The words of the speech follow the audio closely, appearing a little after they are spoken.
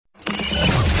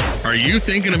Are you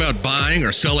thinking about buying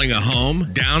or selling a home,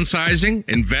 downsizing,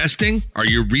 investing? Are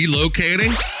you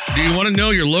relocating? Do you want to know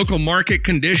your local market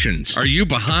conditions? Are you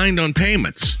behind on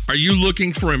payments? Are you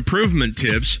looking for improvement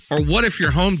tips? Or what if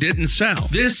your home didn't sell?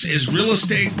 This is Real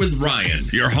Estate with Ryan,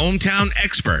 your hometown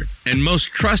expert and most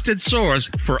trusted source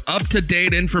for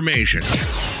up-to-date information.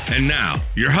 And now,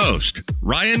 your host,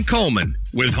 Ryan Coleman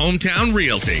with Hometown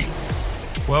Realty.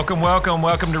 Welcome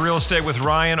to Real Estate with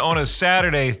Ryan on a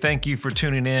Saturday. Thank you for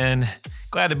tuning in.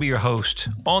 Glad to be your host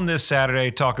on this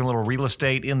Saturday, talking a little real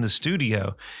estate in the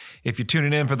studio. If you're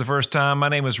tuning in for the first time, my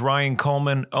name is Ryan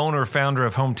Coleman, owner, founder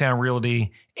of Hometown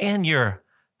Realty, and your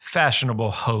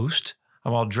fashionable host.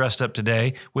 I'm all dressed up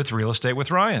today with Real Estate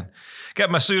with Ryan.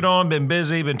 Got my suit on, been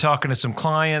busy, been talking to some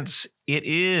clients. It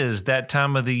is that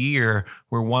time of the year.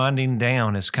 We're winding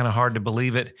down. It's kind of hard to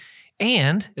believe it.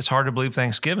 And it's hard to believe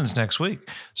Thanksgiving's next week.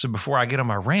 So before I get on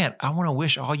my rant, I want to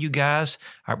wish all you guys,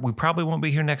 we probably won't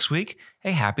be here next week,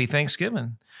 a happy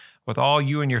Thanksgiving. With all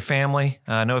you and your family,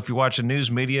 I know if you watch the news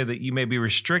media that you may be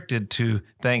restricted to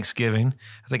Thanksgiving.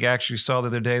 I think I actually saw the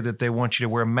other day that they want you to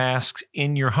wear masks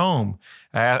in your home.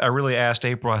 I really asked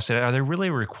April, I said, are they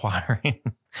really requiring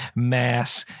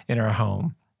masks in our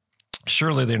home?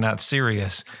 Surely they're not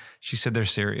serious. She said they're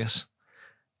serious.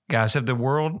 Guys, have the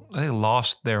world, they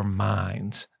lost their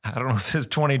minds. I don't know if this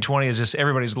 2020 is just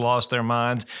everybody's lost their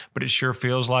minds, but it sure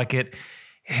feels like it.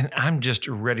 And I'm just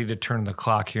ready to turn the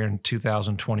clock here in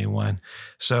 2021.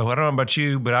 So I don't know about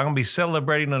you, but I'm going to be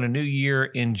celebrating on a new year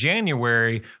in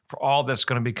January for all that's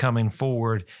going to be coming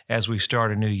forward as we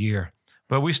start a new year.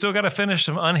 But we still got to finish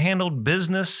some unhandled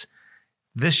business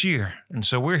this year. And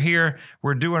so we're here,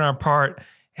 we're doing our part,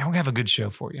 and we're going to have a good show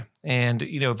for you. And,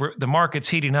 you know, the market's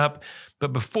heating up.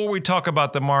 But before we talk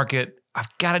about the market, I've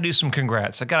got to do some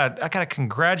congrats. I got to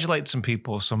congratulate some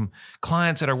people, some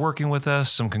clients that are working with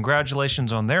us, some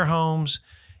congratulations on their homes,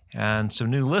 and some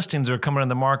new listings are coming on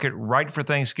the market right for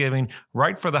Thanksgiving,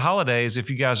 right for the holidays. If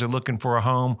you guys are looking for a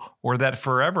home or that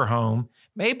forever home,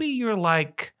 maybe you're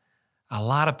like a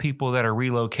lot of people that are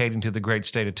relocating to the great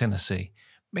state of Tennessee.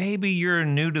 Maybe you're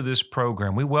new to this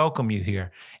program. We welcome you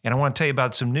here. And I want to tell you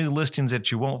about some new listings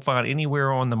that you won't find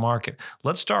anywhere on the market.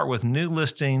 Let's start with new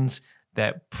listings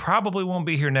that probably won't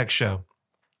be here next show.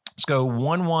 Let's go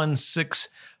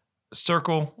 116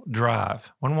 Circle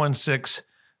Drive.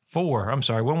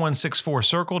 1164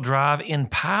 Circle Drive in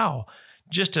Powell.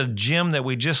 Just a gem that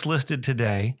we just listed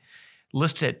today.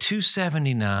 Listed at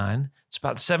 $279. It's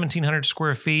about 1,700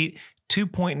 square feet,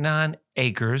 2.9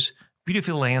 acres,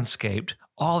 beautifully landscaped.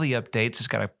 All the updates. It's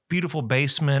got a beautiful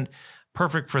basement,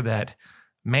 perfect for that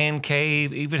man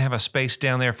cave, even have a space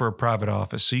down there for a private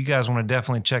office. So you guys want to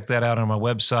definitely check that out on my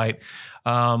website.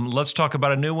 Let's talk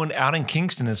about a new one out in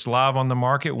Kingston. It's live on the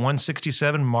market,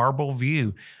 167 Marble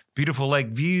View. Beautiful lake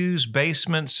views,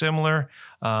 basement similar.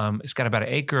 It's got about an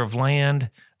acre of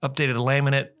land, updated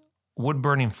laminate,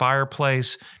 wood-burning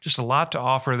fireplace. Just a lot to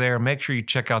offer there. Make sure you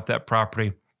check out that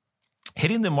property.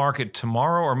 Hitting the market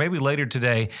tomorrow or maybe later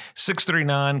today,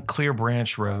 639 Clear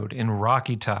Branch Road in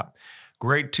Rocky Top.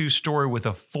 Great two-story with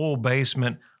a full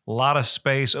basement, a lot of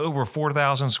space, over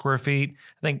 4,000 square feet.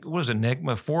 I think, what is it, Nick?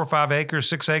 4 or 5 acres,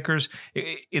 6 acres.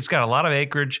 It's got a lot of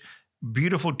acreage,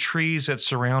 beautiful trees that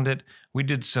surround it. We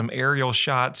did some aerial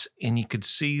shots, and you could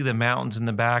see the mountains in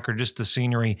the back, or just the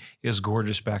scenery is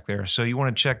gorgeous back there. So you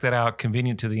want to check that out,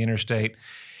 convenient to the interstate.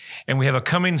 And we have a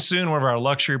coming soon, one of our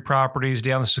luxury properties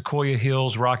down the Sequoia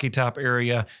Hills, Rocky Top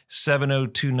area,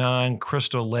 7029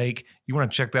 Crystal Lake. You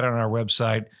want to check that out on our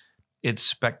website. It's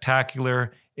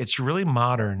spectacular. It's really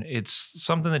modern. It's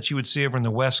something that you would see over in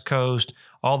the West Coast,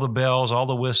 all the bells, all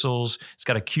the whistles. It's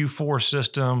got a Q4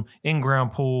 system,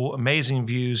 in-ground pool, amazing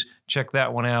views. Check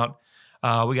that one out.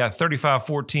 We got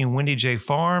 3514 Wendy J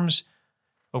Farms,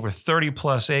 over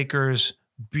 30-plus acres,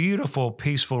 beautiful,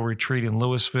 peaceful retreat in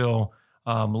Louisville.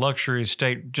 Luxury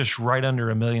estate, just right under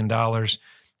 $1 million.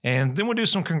 And then we'll do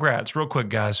some congrats real quick,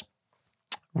 guys.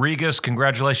 Regus,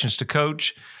 congratulations to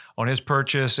Coach on his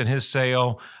purchase and his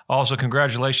sale. Also,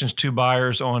 congratulations to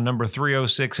buyers on number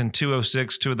 306 and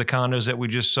 206, two of the condos that we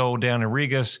just sold down in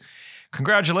Regus.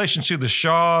 Congratulations to the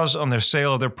Shaws on their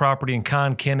sale of their property in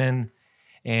Conkennon.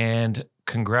 And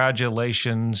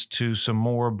congratulations to some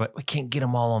more, but we can't get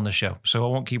them all on the show, so I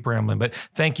won't keep rambling. But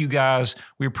thank you, guys.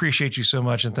 We appreciate you so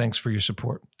much, and thanks for your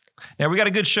support. Now, we got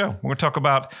a good show. We're going to talk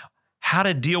about how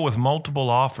to deal with multiple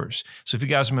offers. So if you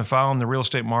guys have been following the real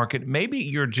estate market, maybe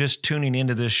you're just tuning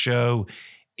into this show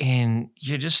and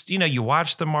you just, you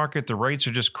watch the market, the rates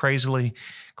are just crazy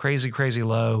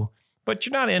low. but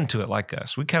you're not into it like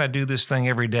us. We kind of do this thing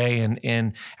every day.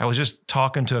 And I was just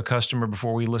talking to a customer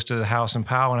before we listed a house in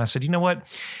Powell, and I said, you know what?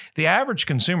 The average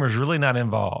consumer is really not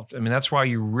involved. I mean, that's why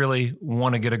you really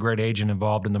want to get a great agent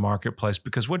involved in the marketplace,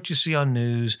 because what you see on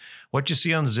news, what you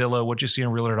see on Zillow, what you see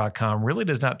on Realtor.com really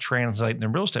does not translate in the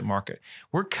real estate market.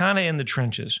 We're kind of in the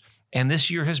trenches. And this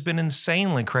year has been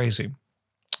insanely crazy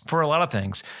for a lot of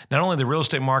things. Not only the real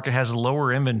estate market has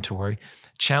lower inventory,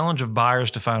 challenge of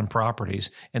buyers to find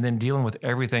properties, and then dealing with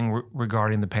everything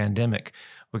regarding the pandemic.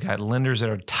 We got lenders that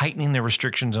are tightening their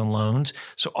restrictions on loans.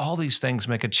 So all these things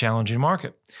make a challenging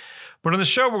market. But on the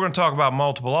show, we're going to talk about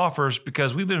multiple offers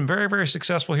because we've been very, very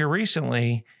successful here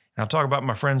recently. And I'll talk about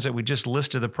my friends that we just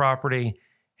listed the property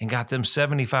and got them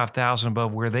 $75,000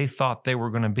 above where they thought they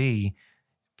were going to be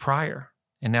prior.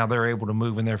 And now they're able to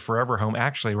move in their forever home,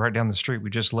 actually right down the street we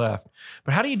just left.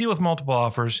 But how do you deal with multiple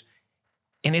offers?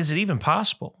 And is it even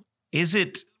possible? Is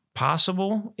it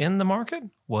possible in the market?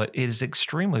 Well, it is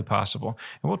extremely possible.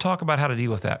 And we'll talk about how to deal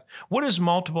with that. What is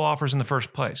multiple offers in the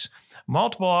first place?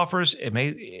 Multiple offers, it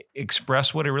may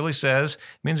express what it really says. It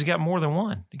means you got more than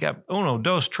one. You got uno,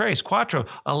 dos, tres, cuatro,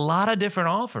 a lot of different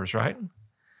offers, right?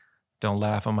 Don't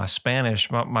laugh on my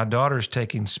Spanish. My daughter's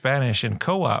taking Spanish in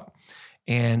co-op.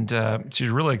 And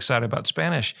she's really excited about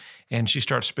Spanish. And she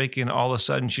starts speaking, all of a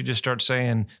sudden, she just starts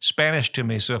saying Spanish to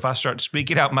me. So if I start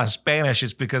speaking out my Spanish,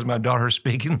 it's because my daughter's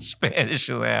speaking Spanish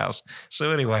in the house.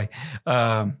 So anyway,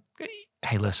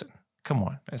 hey, listen, come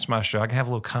on. It's my show. I can have a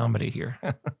little comedy here.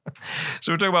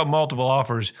 So we're talking about multiple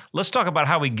offers. Let's talk about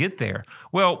how we get there.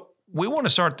 Well, we want to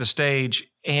start the stage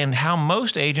and how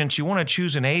most agents, you want to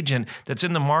choose an agent that's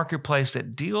in the marketplace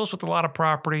that deals with a lot of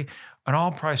property on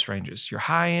all price ranges, your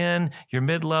high end, your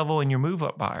mid-level, and your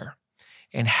move-up buyer.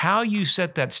 And how you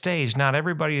set that stage, not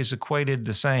everybody is equated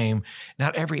the same.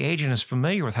 Not every agent is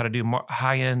familiar with how to do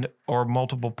high-end or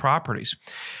multiple properties.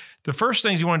 The first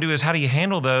things you want to do is how do you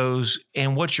handle those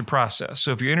and what's your process?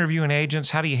 So if you're interviewing agents,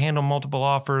 how do you handle multiple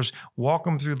offers? Walk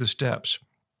them through the steps.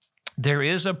 There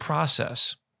is a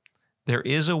process. There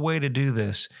is a way to do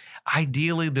this.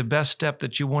 Ideally, the best step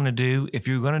that you want to do if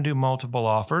you're going to do multiple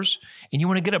offers and you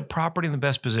want to get a property in the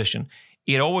best position,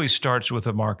 it always starts with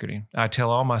the marketing. I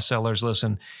tell all my sellers,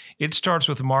 listen, it starts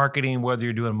with marketing, whether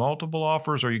you're doing multiple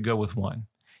offers or you go with one.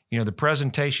 You know, the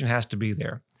presentation has to be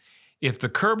there. If the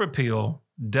curb appeal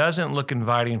doesn't look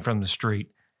inviting from the street,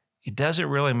 it doesn't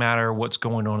really matter what's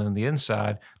going on in the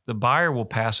inside. The buyer will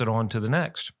pass it on to the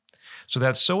next. So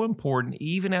that's so important,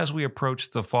 even as we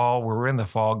approach the fall, we're in the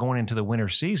fall, going into the winter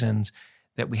seasons,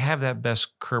 that we have that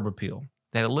best curb appeal,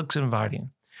 that it looks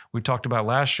inviting. We talked about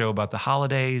last show about the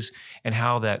holidays and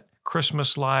how that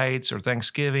Christmas lights or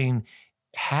Thanksgiving,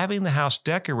 having the house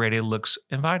decorated looks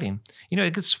inviting. You know,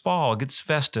 it gets fall, it gets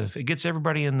festive, it gets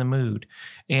everybody in the mood.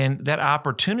 And that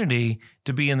opportunity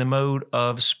to be in the mode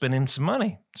of spending some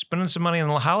money in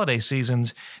the holiday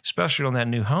seasons, especially on that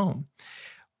new home.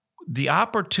 The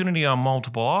opportunity on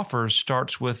multiple offers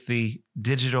starts with the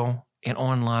digital and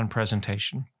online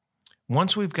presentation.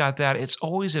 Once we've got that, it's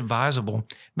always advisable.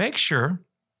 Make sure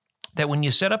that when you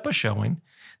set up a showing,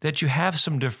 that you have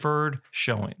some deferred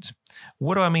showings.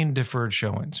 What do I mean deferred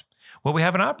showings? Well, we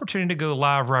have an opportunity to go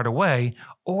live right away,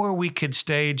 or we could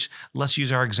stage, let's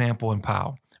use our example in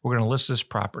Powell. We're going to list this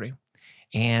property.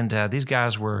 And these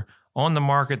guys were on the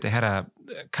market. They had a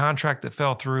contract that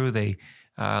fell through. They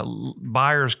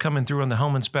buyers coming through on the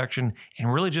home inspection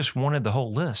and really just wanted the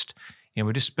whole list. You know,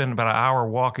 we just spent about an hour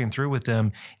walking through with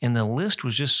them, and the list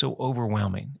was just so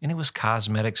overwhelming. And it was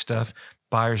cosmetic stuff.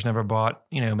 Buyers never bought,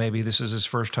 you know, maybe this is his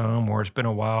first home or it's been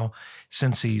a while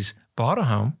since he's bought a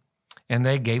home. And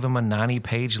they gave him a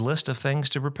 90-page list of things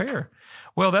to repair.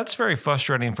 Well, that's very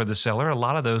frustrating for the seller. A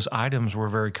lot of those items were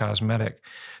very cosmetic.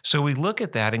 So we look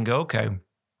at that and go, okay,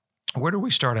 where do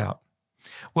we start out?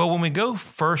 Well, when we go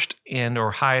first and or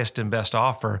highest and best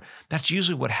offer, that's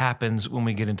usually what happens when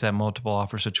we get into that multiple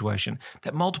offer situation.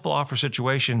 That multiple offer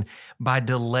situation, by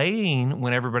delaying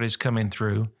when everybody's coming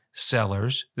through,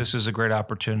 sellers, this is a great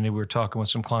opportunity. We were talking with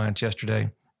some clients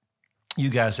yesterday. You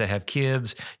guys that have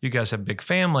kids, you guys have big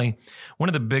family. One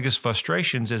of the biggest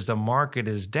frustrations is the market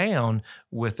is down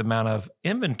with the amount of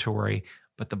inventory,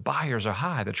 but the buyers are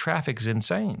high. The traffic is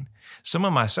insane. Some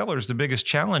of my sellers, the biggest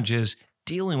challenge is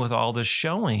dealing with all the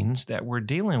showings that we're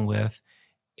dealing with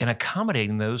and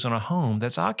accommodating those on a home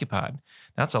that's occupied.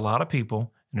 That's a lot of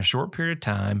people in a short period of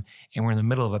time, and we're in the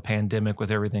middle of a pandemic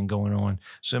with everything going on.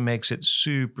 So it makes it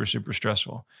super, super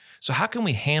stressful. So how can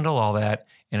we handle all that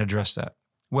and address that?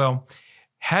 Well,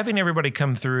 having everybody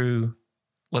come through,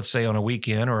 let's say on a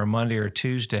weekend or a Monday or a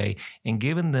Tuesday, and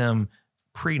giving them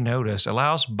pre-notice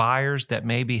allows buyers that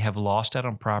maybe have lost out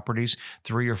on properties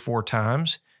 3 or 4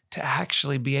 times to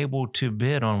actually be able to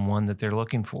bid on one that they're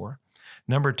looking for.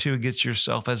 Number two, get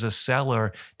yourself as a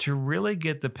seller to really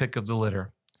get the pick of the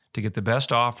litter, to get the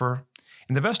best offer.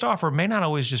 And the best offer may not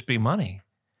always just be money.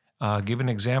 Give an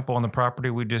example on the property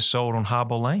we just sold on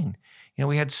Hobble Lane.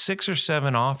 We had 6 or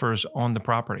 7 offers on the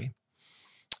property.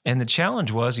 And the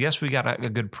challenge was, yes, we got a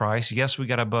good price. Yes, we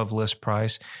got above list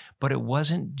price, but it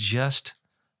wasn't just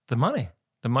the money.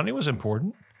 The money was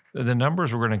important. The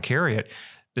numbers were going to carry it.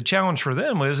 The challenge for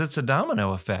them was it's a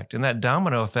domino effect. And that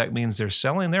domino effect means they're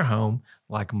selling their home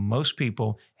like most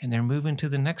people, and they're moving to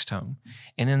the next home.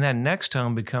 And then that next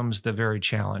home becomes the very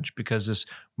challenge because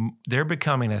they're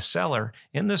becoming a seller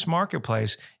in this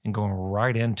marketplace and going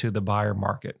right into the buyer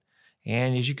market.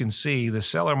 And as you can see, the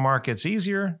seller market's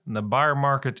easier and the buyer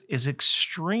market is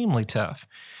extremely tough.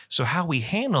 So how we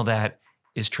handle that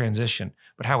is transition.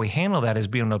 But how we handle that is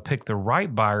being able to pick the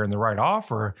right buyer and the right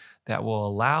offer that will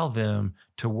allow them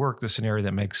to work the scenario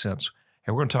that makes sense.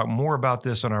 And we're going to talk more about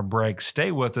this on our break.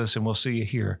 Stay with us, and we'll see you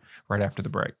here right after the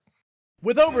break.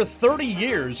 With over 30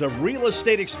 years of real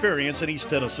estate experience in East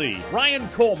Tennessee, Ryan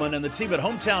Coleman and the team at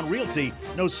Hometown Realty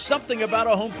know something about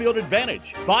a home field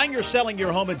advantage. Buying or selling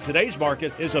your home in today's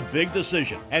market is a big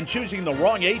decision, and choosing the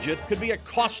wrong agent could be a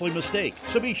costly mistake.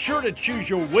 So be sure to choose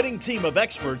your winning team of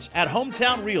experts at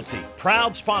Hometown Realty,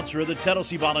 proud sponsor of the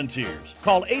Tennessee Volunteers.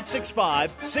 Call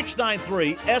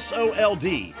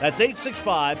 865-693-SOLD. That's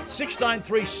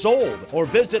 865-693-SOLD, or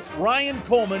visit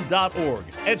ryancoleman.org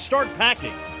and start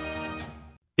packing.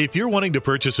 If you're wanting to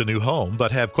purchase a new home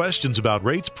but have questions about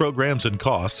rates, programs, and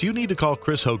costs, you need to call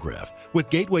Chris Hograff with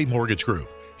Gateway Mortgage Group.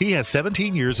 He has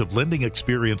 17 years of lending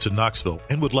experience in Knoxville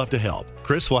and would love to help.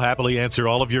 Chris will happily answer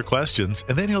all of your questions,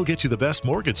 and then he'll get you the best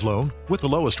mortgage loan with the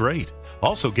lowest rate.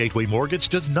 Also, Gateway Mortgage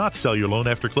does not sell your loan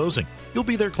after closing. You'll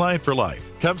be their client for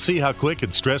life. Come see how quick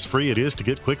and stress-free it is to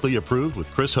get quickly approved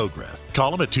with Chris Hograff.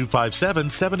 Call him at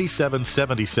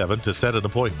 257-7777 to set an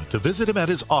appointment to visit him at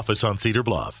his office on Cedar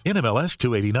Bluff. NMLS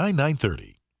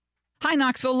 289930. Hi,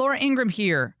 Knoxville. Laura Ingram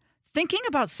here. Thinking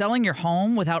about selling your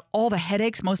home without all the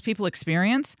headaches most people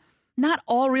experience? Not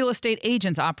all real estate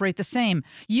agents operate the same.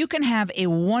 You can have a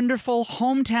wonderful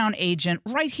hometown agent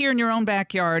right here in your own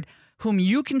backyard whom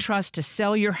you can trust to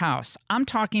sell your house. I'm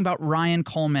talking about Ryan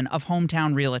Coleman of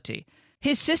Hometown Realty.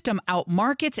 His system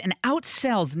outmarkets and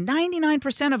outsells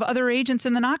 99% of other agents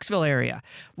in the Knoxville area.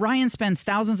 Ryan spends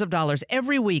thousands of dollars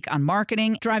every week on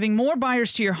marketing, driving more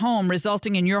buyers to your home,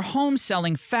 resulting in your home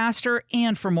selling faster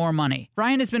and for more money.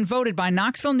 Ryan has been voted by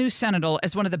Knoxville News Sentinel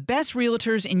as one of the best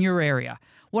realtors in your area.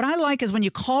 What I like is when you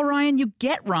call Ryan, you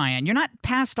get Ryan. You're not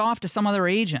passed off to some other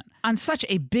agent. On such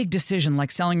a big decision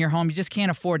like selling your home, you just can't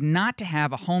afford not to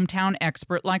have a hometown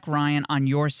expert like Ryan on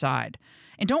your side.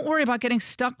 And don't worry about getting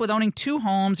stuck with owning 2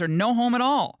 homes or no home at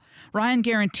all. Ryan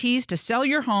guarantees to sell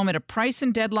your home at a price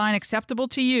and deadline acceptable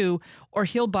to you, or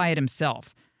he'll buy it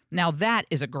himself. Now that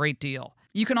is a great deal.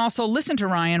 You can also listen to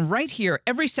Ryan right here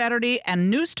every Saturday at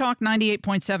News Talk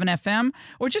 98.7 FM,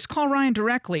 or just call Ryan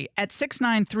directly at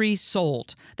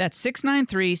 693-SOLD. That's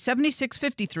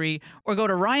 693-7653, or go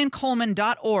to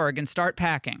ryancoleman.org and start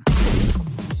packing.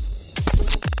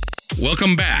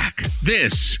 Welcome back.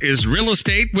 This is Real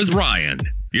Estate with Ryan,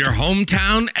 your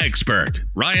hometown expert.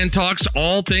 Ryan talks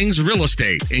all things real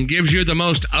estate and gives you the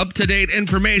most up-to-date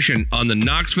information on the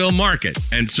Knoxville market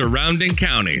and surrounding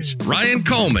counties. Ryan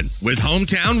Coleman with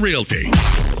Hometown Realty.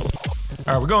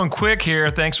 All right, we're going quick here.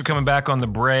 Thanks for coming back on the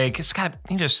break. You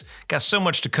just got so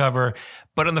much to cover.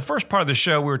 But in the first part of the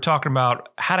show, we were talking about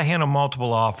how to handle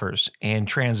multiple offers and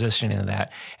transition into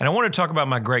that. And I want to talk about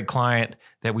my great client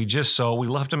that we just sold. We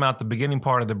left him out the beginning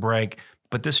part of the break,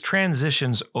 but this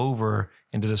transitions over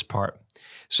into this part.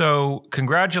 So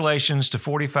congratulations to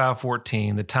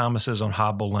 4514, the Thomases on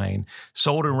Hobble Lane,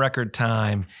 sold in record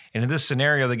time. And in this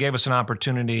scenario, they gave us an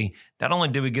opportunity. Not only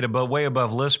did we get way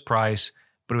above list price,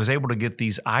 but it was able to get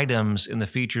these items and the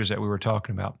features that we were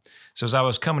talking about. So as I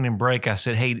was coming in break, I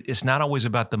said, hey, it's not always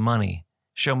about the money.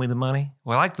 Show me the money.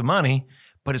 Well, I like the money,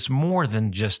 but it's more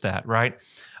than just that, right?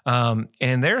 And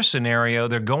in their scenario,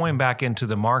 they're going back into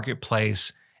the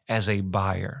marketplace as a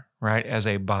buyer, right? As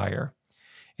a buyer.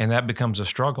 And that becomes a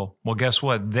struggle. Well, guess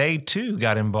what? They too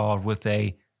got involved with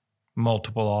a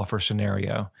multiple offer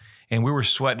scenario. And we were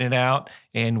sweating it out,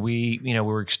 and we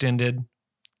were extended.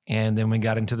 And then we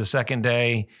got into the second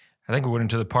day. I think we went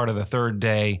into the part of the third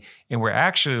day, and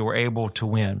we're able to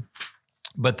win.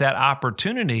 But that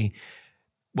opportunity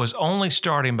was only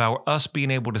starting by us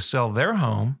being able to sell their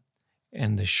home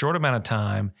in the short amount of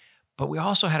time, but we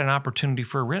also had an opportunity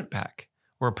for a rent back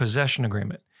or a possession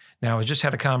agreement. Now, I just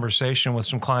had a conversation with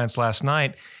some clients last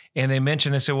night, and they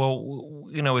mentioned, they said, well,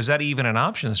 is that even an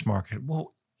option in this market?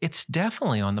 Well, it's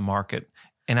definitely on the market,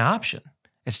 an option.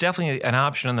 It's definitely an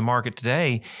option on the market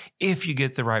today if you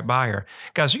get the right buyer.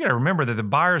 Guys, you got to remember that the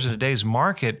buyers in today's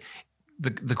market,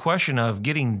 the question of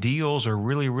getting deals or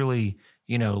really, really,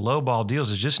 lowball deals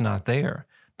is just not there.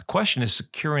 The question is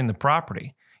securing the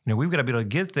property. We've got to be able to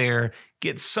get there,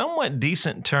 get somewhat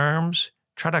decent terms,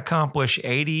 try to accomplish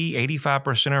 80,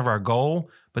 85% of our goal,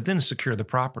 but then secure the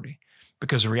property.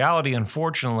 Because the reality,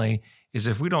 unfortunately, is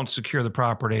if we don't secure the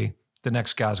property, the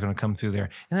next guy's going to come through there.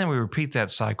 And then we repeat that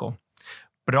cycle.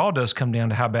 But it all does come down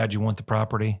to how bad you want the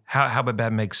property, how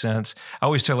bad makes sense. I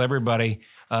always tell everybody,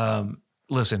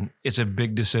 listen, it's a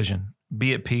big decision.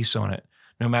 Be at peace on it.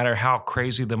 No matter how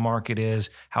crazy the market is,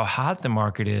 how hot the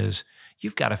market is,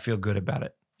 you've got to feel good about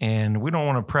it. And we don't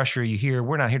want to pressure you here.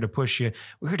 We're not here to push you.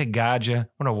 We're here to guide you.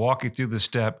 We're going to walk you through the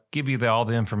step, give you all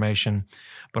the information.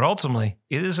 But ultimately,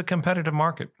 it is a competitive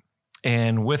market.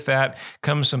 And with that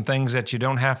comes some things that you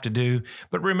don't have to do.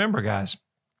 But remember, guys,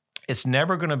 it's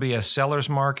never going to be a seller's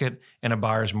market and a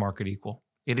buyer's market equal.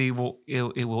 It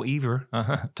will either,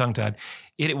 tongue-tied,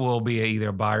 it will be either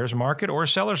a buyer's market or a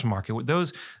seller's market.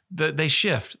 They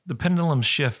shift. The pendulums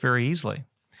shift very easily.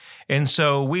 And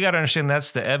so we got to understand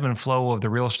that's the ebb and flow of the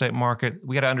real estate market.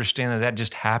 We got to understand that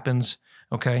just happens,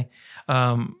 okay?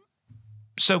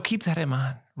 So keep that in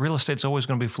mind. Real estate's always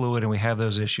going to be fluid, and we have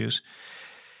those issues.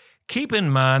 Keep in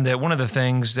mind that one of the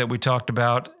things that we talked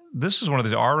about, this is one of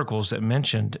the articles that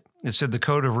mentioned, it said the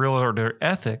Code of Realtor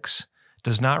Ethics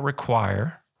does not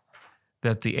require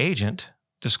that the agent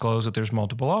disclose that there's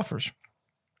multiple offers.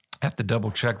 I have to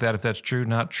double check that if that's true,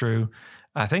 not true.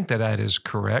 I think that is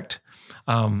correct.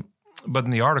 But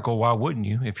in the article, why wouldn't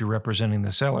you if you're representing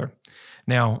the seller?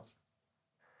 Now,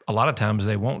 a lot of times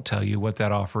they won't tell you what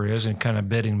that offer is and kind of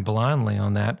bidding blindly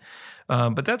on that.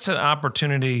 But that's an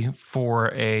opportunity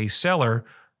for a seller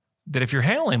that if you're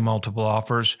handling multiple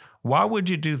offers, why would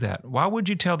you do that? Why would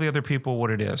you tell the other people what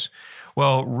it is?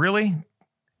 Well, really,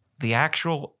 the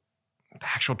actual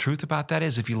truth about that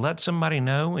is if you let somebody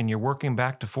know and you're working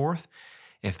back to forth,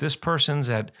 if this person's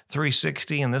at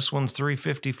 360 and this one's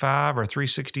 355 or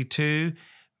 362,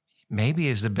 maybe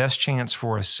is the best chance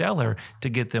for a seller to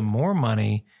get them more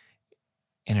money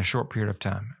in a short period of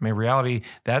time. I mean, reality,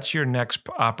 that's your next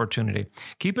opportunity.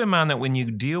 Keep in mind that when you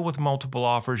deal with multiple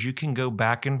offers, you can go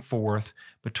back and forth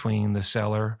between the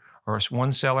seller or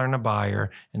one seller and a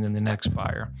buyer and then the next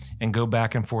buyer and go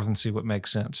back and forth and see what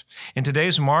makes sense. In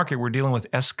today's market, we're dealing with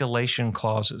escalation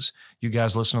clauses. You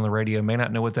guys listen on the radio may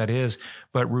not know what that is,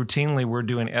 but routinely we're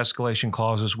doing escalation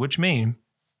clauses, which mean,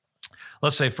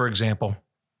 let's say, for example,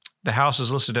 the house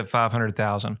is listed at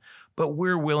 $500,000, but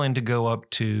we're willing to go up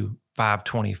to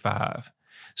 $525,000.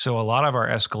 So a lot of our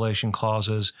escalation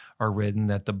clauses are written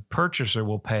that the purchaser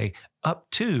will pay up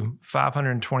to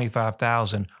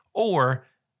 $525,000 or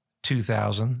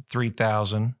 $2,000,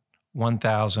 $3,000,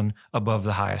 $1,000 above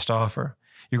the highest offer.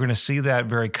 You're going to see that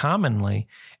very commonly,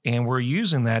 and we're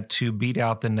using that to beat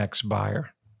out the next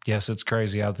buyer. Yes, it's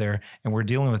crazy out there, and we're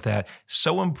dealing with that.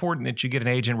 So important that you get an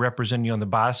agent representing you on the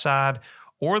buy side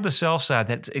or the sell side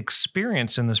that's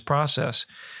experienced in this process.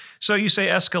 So you say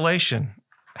escalation.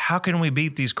 How can we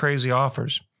beat these crazy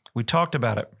offers? We talked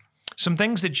about it. Some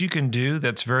things that you can do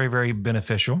that's very, very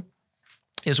beneficial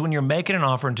is when you're making an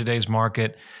offer in today's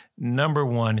market, number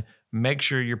one, make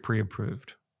sure you're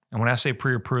pre-approved. And when I say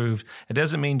pre-approved, it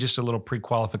doesn't mean just a little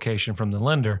pre-qualification from the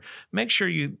lender. Make sure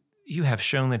you have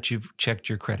shown that you've checked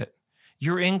your credit,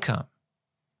 your income,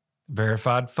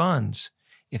 verified funds.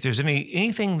 If there's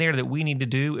anything there that we need to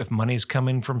do, if money's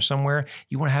coming from somewhere,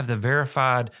 you want to have the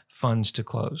verified funds to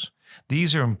close.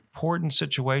 These are important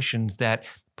situations that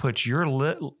put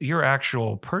your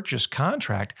actual purchase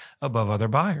contract above other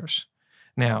buyers.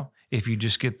 Now, if you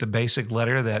just get the basic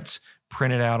letter that's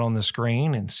printed out on the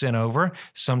screen and sent over,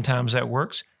 sometimes that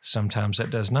works, sometimes that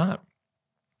does not.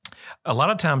 A lot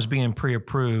of times being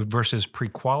pre-approved versus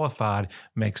pre-qualified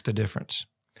makes the difference.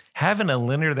 Having a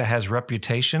lender that has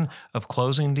reputation of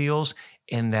closing deals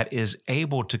and that is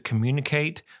able to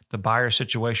communicate the buyer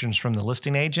situations from the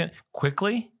listing agent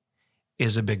quickly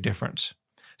is a big difference.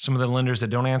 Some of the lenders that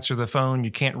don't answer the phone,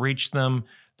 you can't reach them,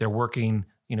 they're working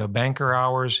banker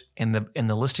hours, and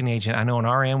the listing agent, I know on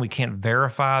our end, we can't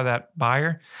verify that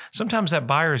buyer. Sometimes that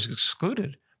buyer is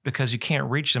excluded because you can't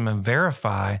reach them and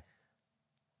verify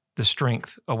the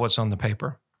strength of what's on the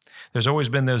paper. There's always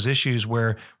been those issues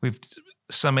where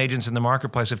some agents in the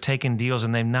marketplace have taken deals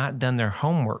and they've not done their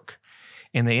homework,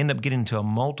 and they end up getting into a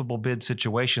multiple bid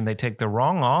situation. They take the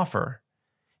wrong offer,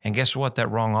 and guess what? That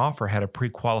wrong offer had a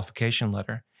pre-qualification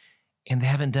letter, and they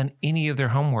haven't done any of their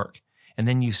homework. And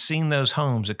then you've seen those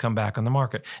homes that come back on the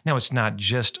market. Now, it's not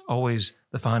just always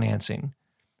the financing,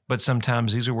 but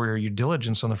sometimes these are where your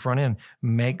diligence on the front end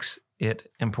makes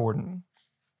it important.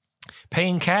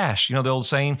 Paying cash. You know the old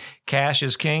saying, cash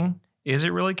is king. Is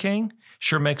it really king?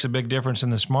 Sure makes a big difference in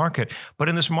this market. But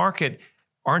in this market,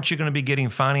 aren't you going to be getting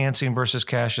financing versus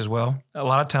cash as well? A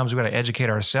lot of times we've got to educate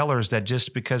our sellers that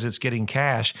just because it's getting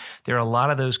cash, there are a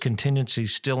lot of those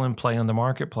contingencies still in play in the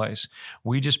marketplace.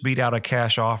 We just beat out a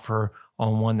cash offer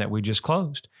on one that we just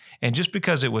closed. And just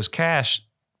because it was cash,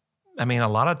 I mean, a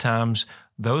lot of times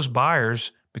those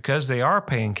buyers, because they are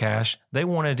paying cash, they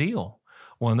want a deal.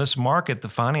 Well, in this market, the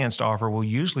financed offer will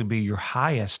usually be your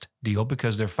highest deal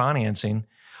because they're financing.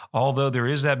 Although there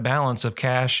is that balance of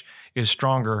cash is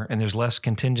stronger and there's less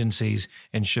contingencies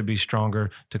and should be stronger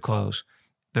to close.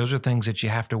 Those are things that you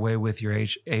have to weigh with your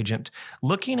agent.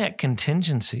 Looking at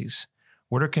contingencies.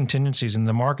 What are contingencies? In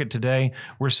the market today,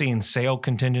 we're seeing sale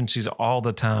contingencies all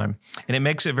the time, and it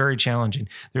makes it very challenging.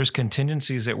 There's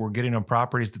contingencies that we're getting on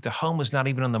properties that the home is not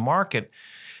even on the market,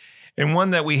 and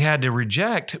one that we had to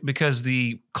reject because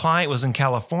the client was in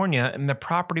California and the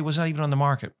property was not even on the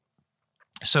market.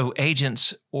 So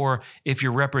agents, or if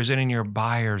you're representing your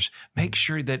buyers, make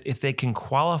sure that if they can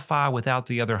qualify without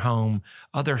the other home,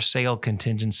 other sale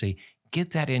contingency,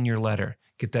 get that in your letter,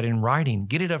 get that in writing,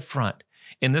 get it up front.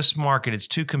 In this market, it's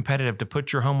too competitive to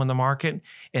put your home on the market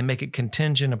and make it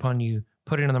contingent upon you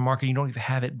put it on the market. You don't even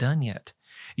have it done yet.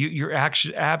 You're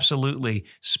actually absolutely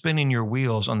spinning your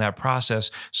wheels on that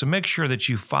process. So make sure that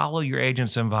you follow your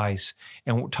agent's advice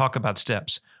and we'll talk about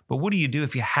steps. But what do you do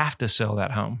if you have to sell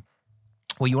that home?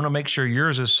 Well, you want to make sure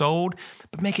yours is sold,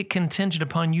 but make it contingent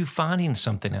upon you finding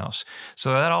something else.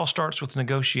 So that all starts with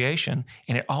negotiation,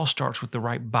 and it all starts with the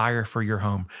right buyer for your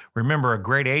home. Remember, a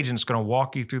great agent is going to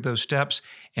walk you through those steps,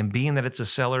 and being that it's a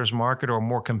seller's market or a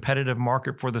more competitive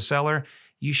market for the seller,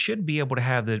 you should be able to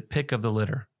have the pick of the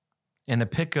litter and the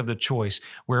pick of the choice,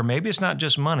 where maybe it's not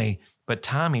just money, but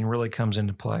timing really comes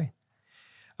into play.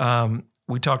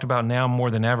 We talked about now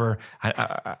more than ever,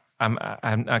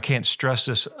 I can't stress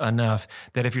this enough,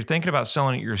 that if you're thinking about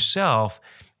selling it yourself,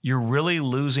 you're really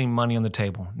losing money on the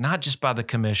table, not just by the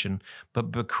commission,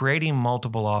 but creating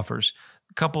multiple offers.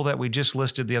 A couple that we just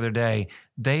listed the other day,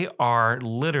 they are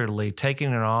literally taking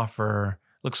an offer,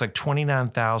 looks like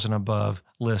 $29,000 above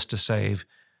list to save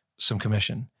some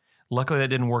commission. Luckily, that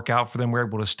didn't work out for them. We're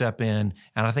able to step in,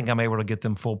 and I think I'm able to get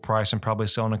them full price and probably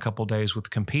sell in a couple of days with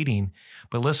competing.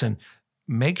 But listen,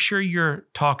 make sure you're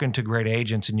talking to great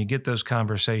agents and you get those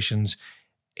conversations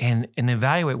and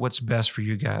evaluate what's best for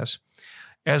you guys.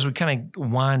 As we kind of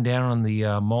wind down on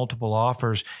the multiple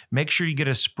offers, make sure you get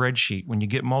a spreadsheet. When you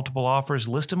get multiple offers,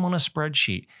 list them on a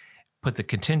spreadsheet. Put the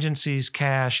contingencies,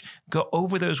 cash, go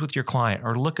over those with your client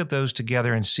or look at those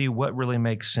together and see what really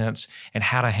makes sense and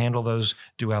how to handle those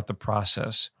throughout the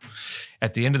process.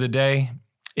 At the end of the day,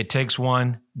 it takes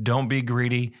one. Don't be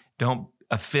greedy. Don't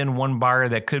offend one buyer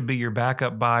that could be your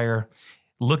backup buyer.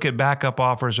 Look at backup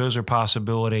offers. Those are a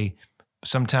possibility.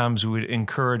 Sometimes we would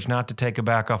encourage not to take a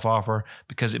backup offer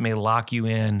because it may lock you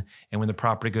in. And when the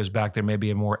property goes back, there may be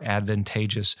a more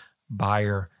advantageous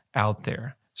buyer out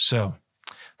there. So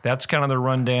that's kind of the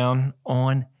rundown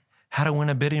on how to win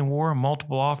a bidding war,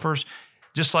 multiple offers.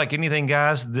 Just like anything,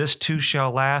 guys, this too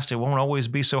shall last. It won't always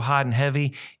be so hot and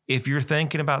heavy. If you're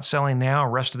thinking about selling now,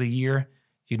 rest of the year,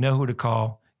 you know who to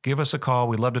call. Give us a call.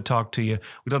 We'd love to talk to you.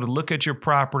 We'd love to look at your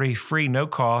property, free, no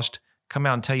cost. Come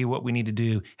out and tell you what we need to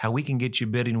do, how we can get you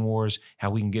bidding wars, how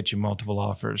we can get you multiple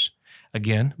offers.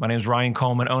 Again, my name is Ryan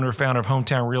Coleman, owner, founder of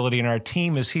Hometown Realty, and our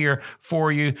team is here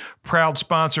for you. Proud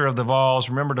sponsor of the Vols.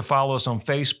 Remember to follow us on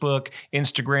Facebook,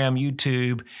 Instagram,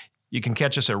 YouTube. You can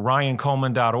catch us at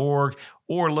ryancoleman.org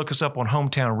or look us up on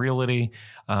Hometown Realty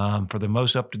for the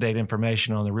most up-to-date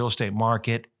information on the real estate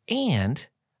market. And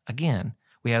again,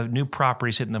 we have new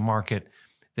properties hitting the market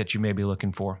that you may be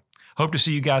looking for. Hope to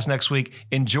see you guys next week.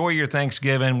 Enjoy your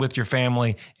Thanksgiving with your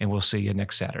family, and we'll see you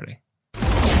next Saturday.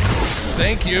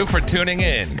 Thank you for tuning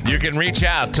in. You can reach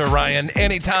out to Ryan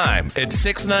anytime at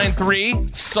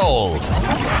 693-SOLD.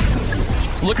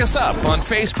 Look us up on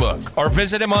Facebook or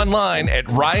visit him online at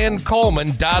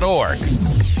ryancoleman.org.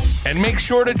 And make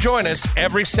sure to join us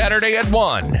every Saturday at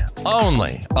 1,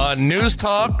 only on News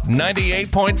Talk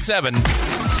 98.7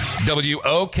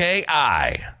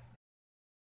 WOKI.